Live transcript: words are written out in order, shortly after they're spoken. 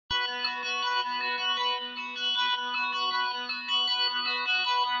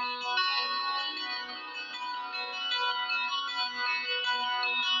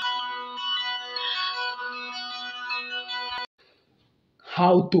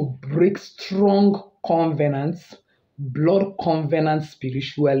how to break strong covenants, blood covenants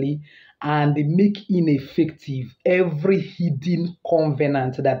spiritually, and make ineffective every hidden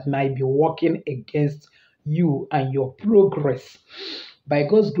covenant that might be working against you and your progress. By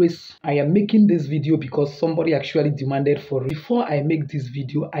God's grace, I am making this video because somebody actually demanded for it. Before I make this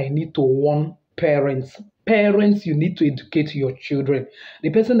video, I need to warn parents. Parents, you need to educate your children.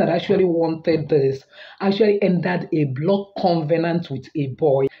 The person that actually wanted this actually entered a blood covenant with a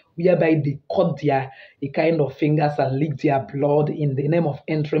boy whereby they cut their a kind of fingers and lick their blood in the name of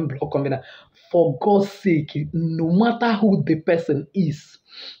entering blood covenant. For God's sake, no matter who the person is,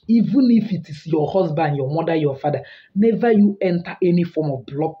 even if it is your husband, your mother, your father, never you enter any form of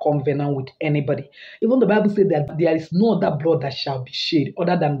blood covenant with anybody. Even the Bible said that there is no other blood that shall be shed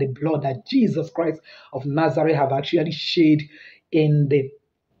other than the blood that Jesus Christ of Nazareth have actually shed in the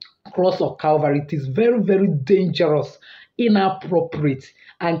cross of Calvary. It is very, very dangerous, inappropriate,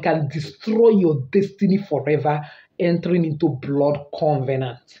 and can destroy your destiny forever entering into blood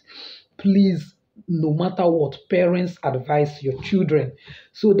covenant. Please, no matter what, parents advise your children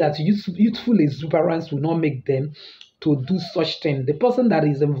so that youthful exuberance will not make them to do such thing. The person that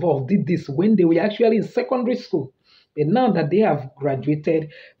is involved did this when they were actually in secondary school. But now that they have graduated,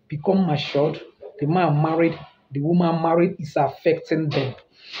 become matured, the man married, the woman married, is affecting them.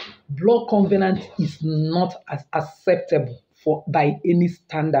 Blood covenant is not as acceptable by any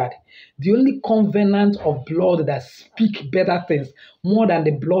standard. The only covenant of blood that speak better things more than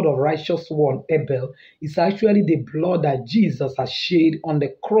the blood of righteous one Abel is actually the blood that Jesus has shed on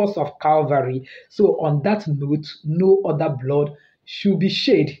the cross of Calvary. So on that note, no other blood should be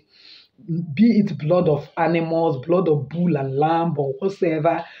shed, be it blood of animals, blood of bull and lamb, or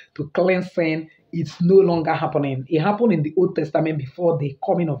whatsoever, to cleanse sin. It's no longer happening. It happened in the Old Testament before the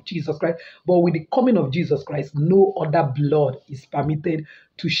coming of Jesus Christ. But with the coming of Jesus Christ, no other blood is permitted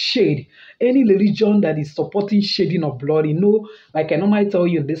to shed. Any religion that is supporting shedding of blood, like I normally tell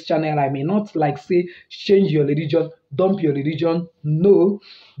you in this channel, I may not like say change your religion, dump your religion. No.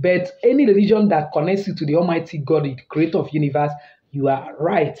 But any religion that connects you to the Almighty God, the creator of universe, you are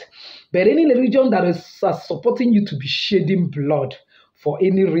right. But any religion that is supporting you to be shedding blood for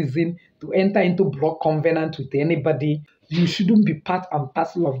any reason, to enter into blood covenant with anybody, you shouldn't be part and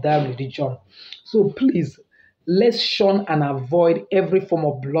parcel of that religion. So please, let's shun and avoid every form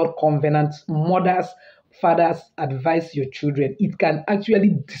of blood covenant. Mothers, fathers, advise your children. It can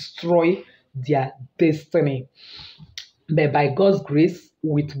actually destroy their destiny. But by God's grace,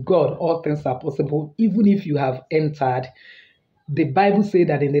 with God, all things are possible. Even if you have entered, the Bible says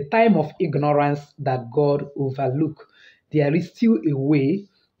that in the time of ignorance that God overlook, there is still a way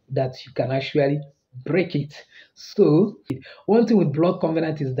that you can actually break it. So one thing with blood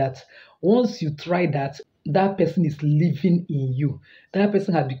covenant is that once you try that, that person is living in you. That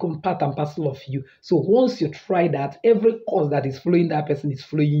person has become part and parcel of you. So once you try that, every cause that is flowing that person is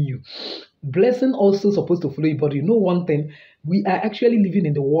flowing you. Blessing also supposed to flow you, but you know one thing, we are actually living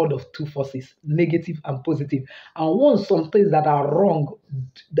in the world of two forces, negative and positive. And once some things that are wrong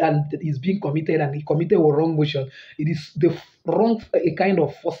that is being committed and he committed a wrong motion, it is the wrong a kind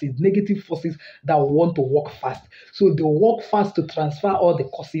of forces, negative forces that want to work fast. So they work fast to transfer all the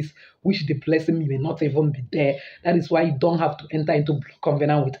causes, which the blessing may not even be there. That is why you don't have to enter into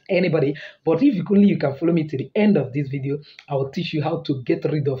covenant with anybody. But if only you can follow me to the end of this video, I will teach you how to get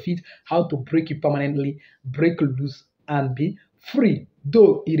rid of it, how to break it permanently, break loose, and be free.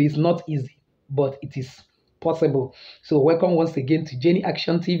 Though it is not easy, but it is possible. So welcome once again to Jenny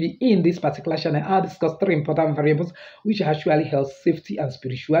Action TV. In this particular channel, I'll discuss three important variables which actually health, safety, and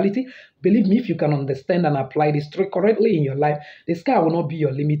spirituality. Believe me, if you can understand and apply this three correctly in your life, the sky will not be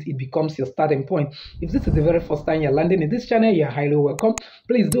your limit. It becomes your starting point. If this is the very first time you're landing in this channel, you're highly welcome.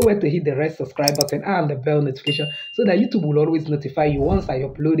 Please do wait to hit the red subscribe button and the bell notification so that YouTube will always notify you once I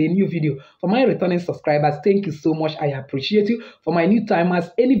upload a new video. For my returning subscribers, thank you so much. I appreciate you. For my new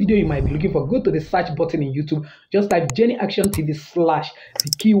timers, any video you might be looking for, go to the search button in YouTube. Just type Jenny Action TV /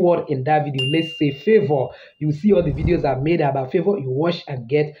 the keyword in that video. Let's say favor. You will see all the videos I've made about favor. You watch and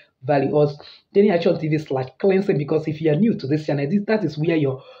get value. Us Jenny Action TV / cleansing, because if you are new to this channel, that is where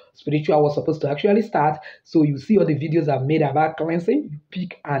your spiritual was supposed to actually start. So you see all the videos I've made about cleansing. You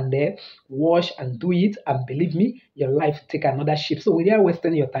pick and watch and do it, and believe me, your life will take another shape. So without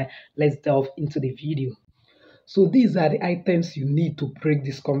wasting your time, let's delve into the video. So these are the items you need to break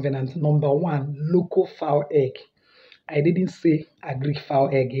this covenant. Number one, local fowl egg. I didn't say agri fowl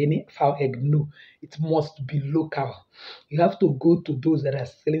egg, any fowl egg, no. It must be local. You have to go to those that are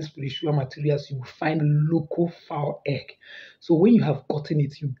selling spiritual materials. You will find local fowl egg. So when you have gotten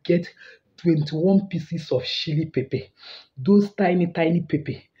it, you get 21 pieces of chili pepper. Those tiny, tiny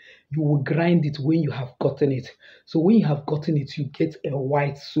pepper. You will grind it when you have gotten it. So when you have gotten it, you get a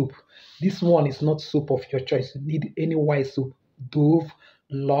white soup. This one is not soup of your choice. You need any white soup. Dove,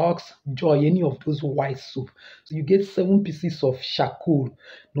 Lux, Joy, any of those white soup. So you get 7 pieces of charcoal,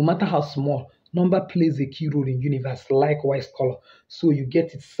 no matter how small. Number plays a key role in universe, likewise color. So you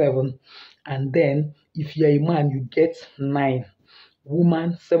get it 7. And then if you're a man, you get 9.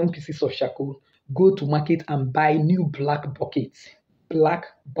 Woman, 7 pieces of charcoal. Go to market and buy new black buckets. Black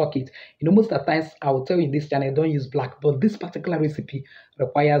bucket. Most of the times I will tell you in this channel, don't use black, but this particular recipe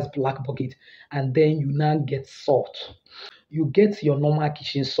requires black bucket. And then you now get salt. You get your normal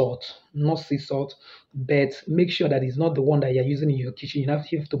kitchen salt, not sea salt, but make sure that it's not the one that you're using in your kitchen. You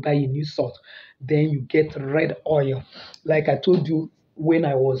have to buy a new salt. Then you get red oil. Like I told you when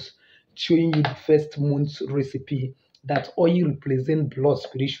I was showing you the first month's recipe, that oil represents blood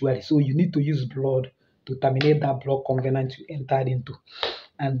spiritually. So you need to use blood to terminate that blood covenant you entered into.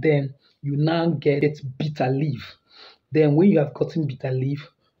 And then you now get bitter leaf. Then when you have gotten bitter leaf,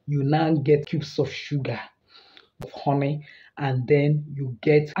 you now get cubes of sugar, of honey, and then you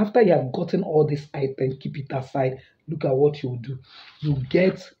get, after you have gotten all these items, keep it aside. Look at what you do. You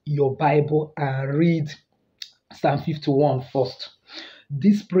get your Bible and read Psalm 51 first.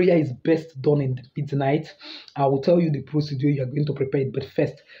 This prayer is best done in the midnight. I will tell you the procedure you are going to prepare it, but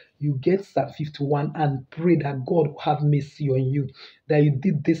first, you get Psalm 51 and pray that God will have mercy on you, that you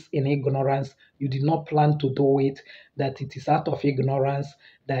did this in ignorance, you did not plan to do it, that it is out of ignorance,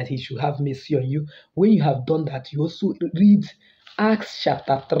 that He should have mercy on you. When you have done that, you also read Acts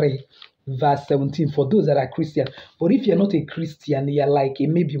chapter 3, verse 17 for those that are Christian. But if you're not a Christian, you're like a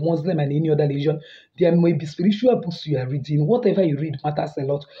maybe Muslim and any other religion, there may be spiritual books you are reading. Whatever you read matters a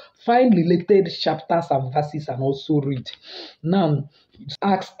lot. Find related chapters and verses and also read. Now,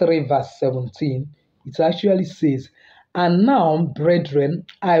 Acts 3, verse 17, it actually says, "And now, brethren,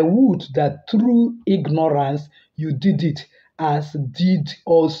 I would that through ignorance you did it, as did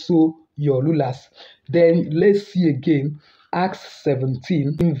also your rulers." Then let's see again, Acts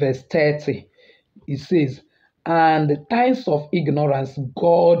 17, in verse 30. It says, "And the times of ignorance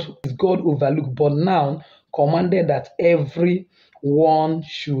God overlooked, but now commanded that every one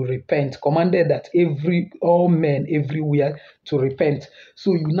should repent." Commanded that all men everywhere to repent.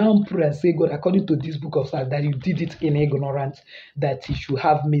 So you now pray and say, God, according to this book of Psalms, that you did it in ignorance, that He should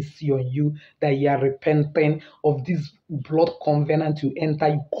have mercy on you, that you are repenting of this blood covenant you enter.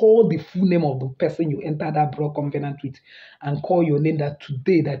 You call the full name of the person you enter that blood covenant with, and call your name, that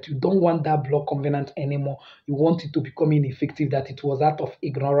today that you don't want that blood covenant anymore. You want it to become ineffective, that it was out of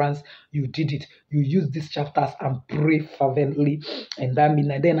ignorance you did it. You use these chapters and pray fervently, and that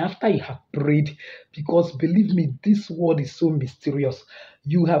midnight. Then after you have prayed, because believe me, this word is so mysterious.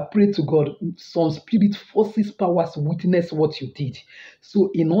 You have prayed to God. Some spirit forces, powers witness what you did. So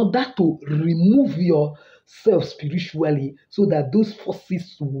in order to remove yourself spiritually, so that those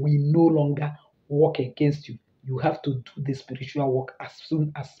forces will no longer work against you, you have to do the spiritual work as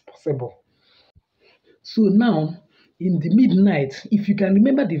soon as possible. So now, in the midnight, if you can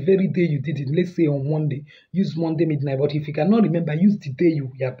remember the very day you did it, let's say on Monday, use Monday midnight. But if you cannot remember, use the day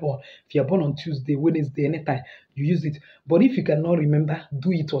you were born. If you are born on Tuesday, Wednesday, anytime, you use it. But if you cannot remember,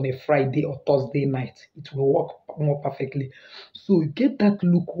 do it on a Friday or Thursday night. It will work more perfectly. So get that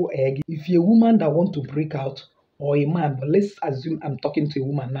local egg. If you're a woman that want to break out, or a man, but let's assume I'm talking to a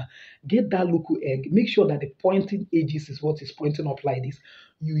woman now. Get that local egg. Make sure that the pointing edges is what is pointing up like this.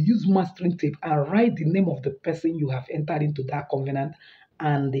 You use mastering tape and write the name of the person you have entered into that covenant,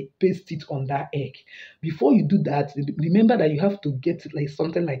 and they paste it on that egg. Before you do that, remember that you have to get like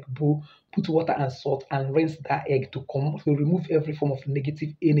something like bowl, put water and salt, and rinse that egg to remove every form of negative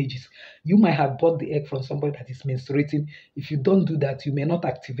energies. You might have bought the egg from somebody that is menstruating. If you don't do that, you may not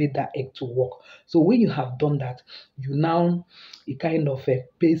activate that egg to work. So when you have done that, you now kind of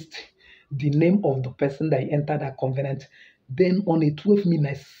paste the name of the person that entered that covenant. Then on a 12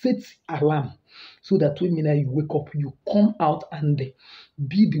 midnight, set alarm, so that 12 midnight you wake up, you come out and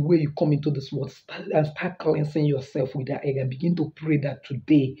be the way you come into this world, start cleansing yourself with that egg, and begin to pray that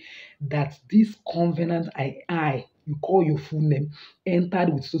today, that this covenant you call your full name,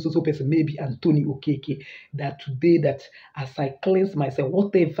 entered with so person, maybe Anthony Okeke, that today, that as I cleanse myself,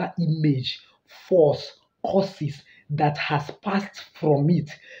 whatever image, force, causes that has passed from it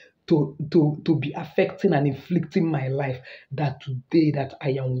to be affecting and inflicting my life, that today that I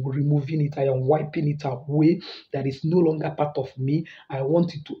am removing it, I am wiping it away, that is no longer part of me. I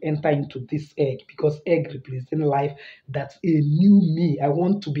want it to enter into this egg, because egg represents life, that a new me, I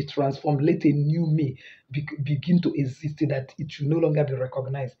want to be transformed. Let a new me begin to exist, that it should no longer be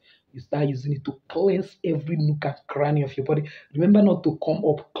recognized You start using it to cleanse every nook and cranny of your body. Remember not to come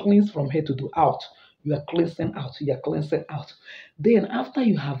up, cleanse from head to the out. You are cleansing out, you are cleansing out. Then, after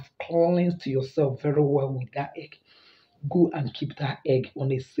you have cleansed yourself very well with that egg, go and keep that egg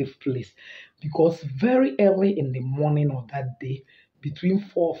on a safe place, because very early in the morning of that day, between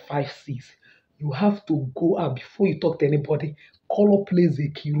 4, 5, 6, you have to go out before you talk to anybody. Color plays a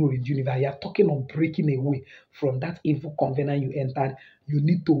key role in the universe. You are talking of breaking away from that evil covenant you entered. You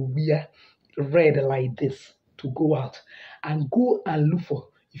need to wear red like this to go out, and go and look for.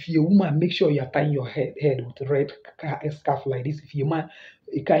 If you're a woman, make sure you are tying your head with red scarf like this. If you're a man,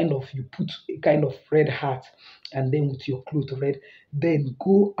 you put a kind of red hat, and then with your clothes red, then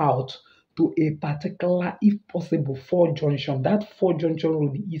go out to a particular, if possible, four junction. That four junction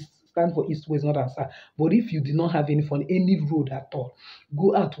road is stand for east, west, north, and south. But if you do not have any for any road at all,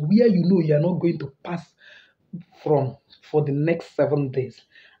 go out where you know you are not going to pass from for the next 7 days,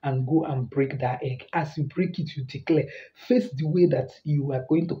 and go and break that egg. As you break it, you declare, face the way that you are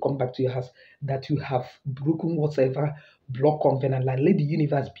going to come back to your house, that you have broken whatever block covenant. Like, let the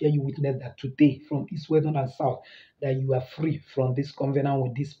universe bear you witness that today, from east, west, north, and south, that you are free from this covenant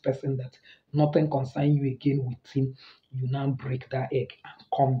with this person, that nothing concerns you again with him. You now break that egg and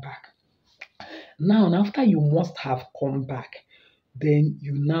come back. Now, after you must have come back, then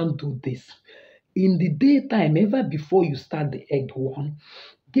you now do this. In the daytime, ever before you start the egg one,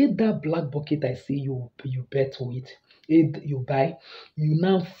 get that black bucket I see you bet with, it you buy, you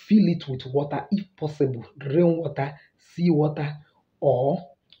now fill it with water, if possible, rainwater, sea water, or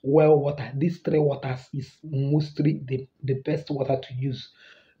well water. These three waters is mostly the best water to use.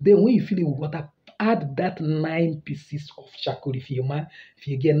 Then when you fill it with water, add that 9 pieces of charcoal. If you're a man, if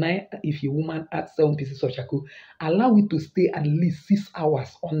you get nine, if you're a woman, add 7 pieces of charcoal. Allow it to stay at least 6 hours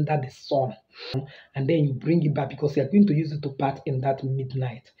under the sun, and then you bring it back, because you are going to use it to bath in that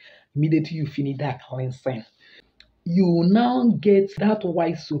midnight. Immediately you finish that cleansing, you will now get that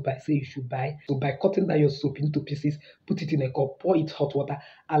white soap I say you should buy. So by cutting that your soap into pieces, put it in a cup, pour it hot water,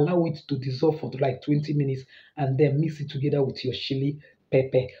 allow it to dissolve for like 20 minutes, and then mix it together with your chili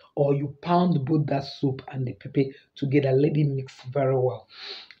pepper, or you pound both that soap and the pepper together, let it mix very well.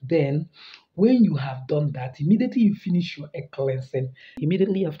 Then when you have done that, immediately you finish your egg cleansing.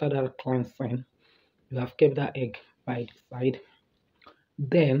 Immediately after that cleansing, you have kept that egg by the side.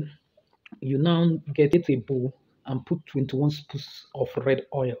 Then you now get a bowl and put 21 spoons of red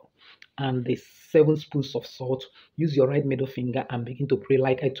oil and the 7 spoons of salt. Use your right middle finger and begin to pray.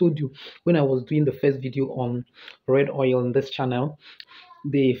 Like I told you when I was doing the first video on red oil on this channel,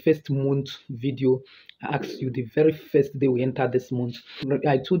 the first month video, I asked you the very first day we enter this month.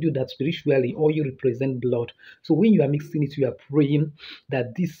 I told you that spiritually oil represent blood. So when you are mixing it, you are praying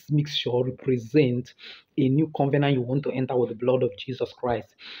that this mixture represent a new covenant you want to enter with the blood of Jesus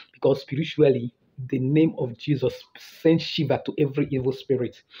Christ. Because spiritually, the name of Jesus sends shiver to every evil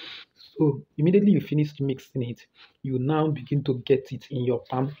spirit. So immediately you finish mixing it, you now begin to get it in your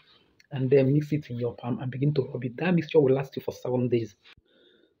palm, and then mix it in your palm and begin to rub it. That mixture will last you for 7 days.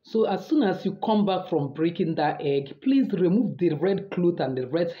 So as soon as you come back from breaking that egg, please remove the red cloth and the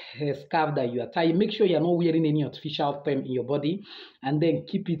red hair scarf that you are tying. Make sure you are not wearing any artificial thing in your body, and then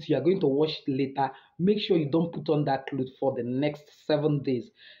keep it. You are going to wash it later. Make sure you don't put on that cloth for the next 7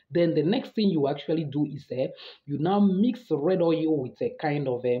 days. Then the next thing you actually do is you now mix red oil with a kind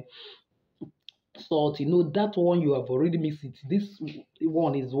of salt. That one you have already mixed it. This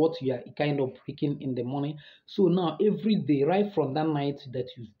one is what you are kind of breaking in the morning. So now every day, right from that night that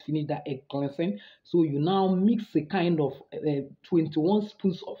you finish that egg cleansing, so you now mix a kind of 21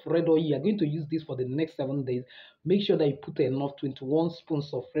 spoons of red oil. You are going to use this for the next 7 days. Make sure that you put enough 21 spoons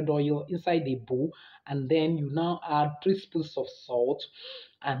of red oil inside the bowl, and then you now add 3 spoons of salt,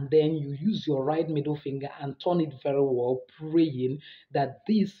 and then you use your right middle finger and turn it very well, praying that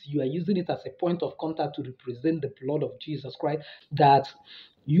this, you are using it as a point of contact to represent the blood of Jesus Christ, that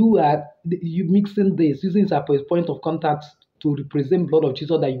you mixing this, using it as a point of contact to represent blood of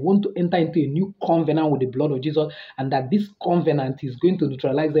Jesus, that you want to enter into a new covenant with the blood of Jesus, and that this covenant is going to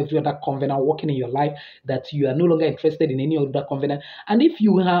neutralize every other covenant working in your life, that you are no longer interested in any other covenant. And if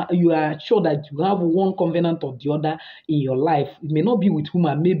you are sure that you have one covenant or the other in your life, it may not be with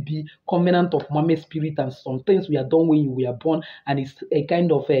woman, maybe covenant of mama spirit and some things we are done when you were born, and it's a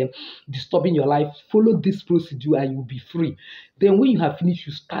kind of disturbing your life. Follow this procedure and you'll be free. Then when you have finished,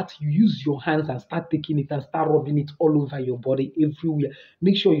 you use your hands and start taking it and start rubbing it all over your body, everywhere.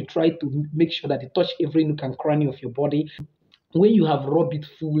 Make sure you try to make sure that it touch every nook and cranny of your body. When you have rubbed it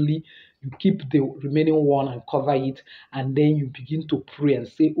fully, You keep the remaining one and cover it, and then you begin to pray and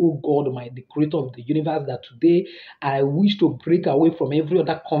say, oh God, the creator of the universe, that today I wish to break away from every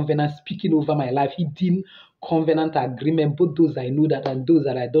other covenant speaking over my life, hidden covenant agreement, both those I know that and those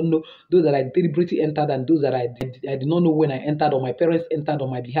that I don't know, those that I deliberately entered and those that I did not know when I entered or my parents entered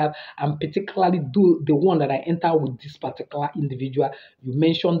on my behalf, and particularly the one that I entered with this particular individual. You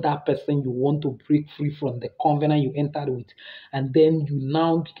mentioned that person you want to break free from the covenant you entered with, and then you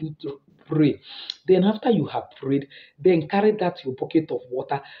now begin to pray. Then after you have prayed, then carry that to your bucket of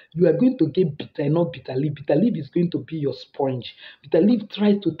water. You are going to get bitter, not bitter leaf. Bitter leaf is going to be your sponge. Bitter leaf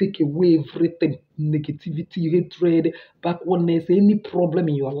tries to take away everything, negativity, hatred, backwardness, any problem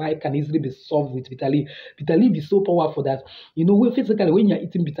in your life can easily be solved with bitter leaf. Bitter leaf is so powerful that, physically when you're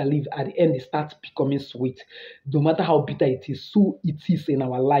eating bitter leaf, at the end it starts becoming sweet. No matter how bitter it is, so it is in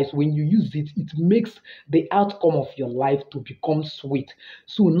our lives. When you use it, it makes the outcome of your life to become sweet.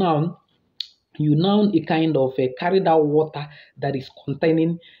 So now, you now a kind of carry that water that is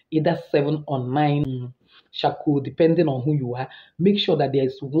containing either 7 or 9 charcoal, depending on who you are. Make sure that there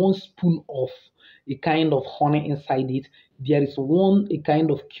is 1 spoon of a kind of honey inside it. There is a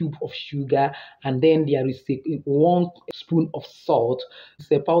kind of cube of sugar, and then there is 1 spoon of salt.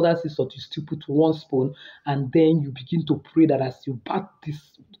 It's a powdered sea salt. You still put 1 spoon, and then you begin to pray that as you bat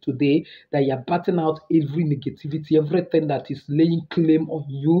this today, that you are batting out every negativity, everything that is laying claim on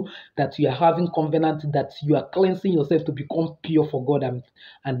you, that you are having covenant, that you are cleansing yourself to become pure for God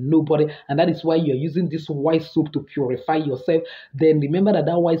and nobody. And that is why you are using this white soap to purify yourself. Then remember that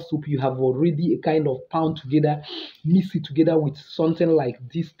white soap you have already a kind of pound together, mix it together with something like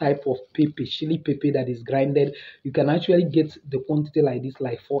this type of pepper, chili pepper that is grinded. You can actually get the quantity like this,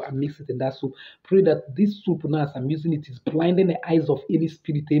 like 4, and mix it in that soup. Pray that this soup now, as I'm using it, is blinding the eyes of any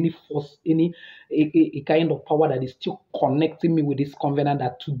spirit, any force, any a kind of power that is still connecting me with this covenant,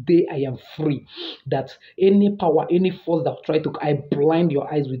 that today I am free. That any power, any force that try to, I blind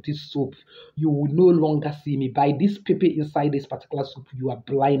your eyes with this soap. You will no longer see me. By this pepper inside this particular soup, you are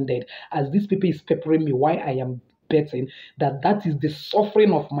blinded. As this pepper is peppering me, why I am betting that is the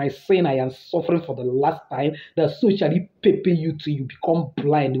suffering of my sin I am suffering for the last time, that so shall it pepper you till you become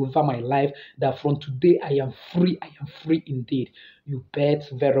blind over my life, that from today I am free indeed. You bet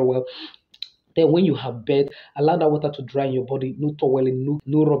very well. Then when you have bed, allow that water to dry in your body, no toweling,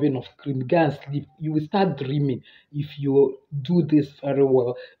 no rubbing of cream. Go and sleep. You will start dreaming if you do this very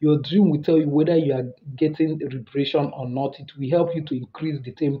well. Your dream will tell you whether you are getting reparation or not. It will help you to increase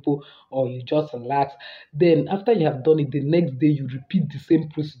the tempo, or you just relax. Then after you have done it, the next day you repeat the same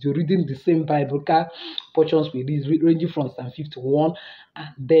procedure, reading the same Bible portions with this, ranging from Psalm 51, and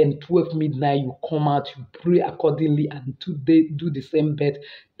then 12 midnight you come out, you pray accordingly, and today do the same bed.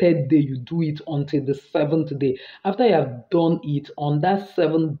 Third day you do it until the 7th day. After you have done it, on that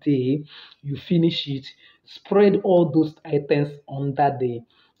 7th day you finish it. Spread all those items under the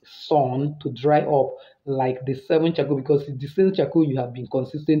sun to dry up, like the 7 charcoal, because it's the same charcoal you have been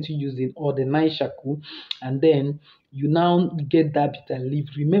consistently using, or the 9 charcoal. And then you now get that bitter leaf.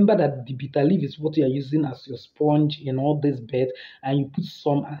 Remember that the bitter leaf is what you are using as your sponge in all this bed, and you put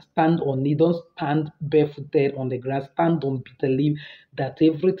some and stand on it. Don't stand barefooted on the grass, stand on bitter leaf. That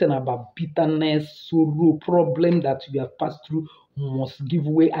everything about bitterness, sorrow, problem that you have passed through must give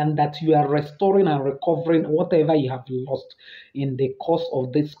way, and that you are restoring and recovering whatever you have lost in the course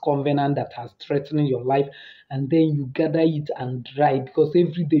of this covenant that has threatened your life. And then you gather it and dry it, because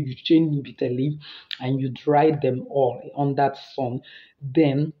every day you change bitter leaf and you dry them all on that sun.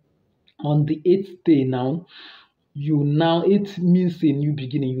 Then on the 8th day now, it means a new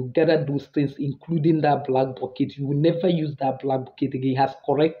beginning. You gather those things, including that black bucket. You will never use that black bucket again. It has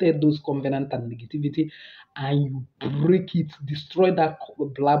corrected those covenant and negativity, and you break it, destroy that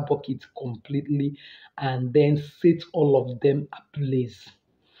black bucket completely, and then set all of them ablaze.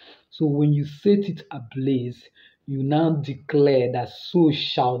 So when you set it ablaze, you now declare that so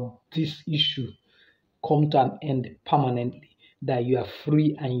shall this issue come to an end permanently, that you are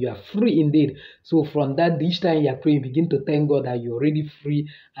free, and you are free indeed. So from that, each time you are praying, begin to thank God that you're already free,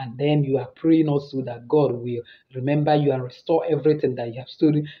 and then you are praying also that God will remember you and restore everything that you have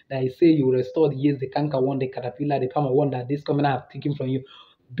stolen. That I say you will restore the years, the canker one, the caterpillar, the palmer one that this covenant have taken from you.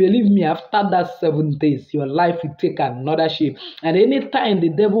 Believe me, after that 7 days, your life will take another shape. And anytime the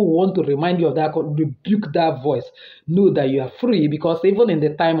devil will want to remind you of that, rebuke that voice. Know that you are free, because even in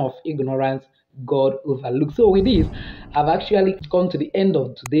the time of ignorance, God overlooks. So with this, I've actually come to the end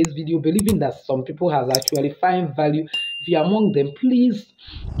of today's video, believing that some people have actually find value. If you're among them, please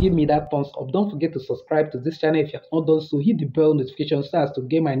give me that thumbs up. Don't forget to subscribe to this channel if you have not done so. Hit the bell notification so as to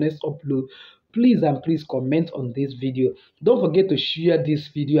get my next upload Please and please comment on this video. Don't forget to share this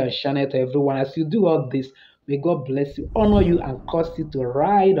video and share it to everyone. As you do all this, may God bless you, honor you, and cause you to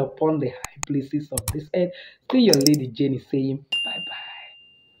ride upon the high places of this earth. See your lady Jenny saying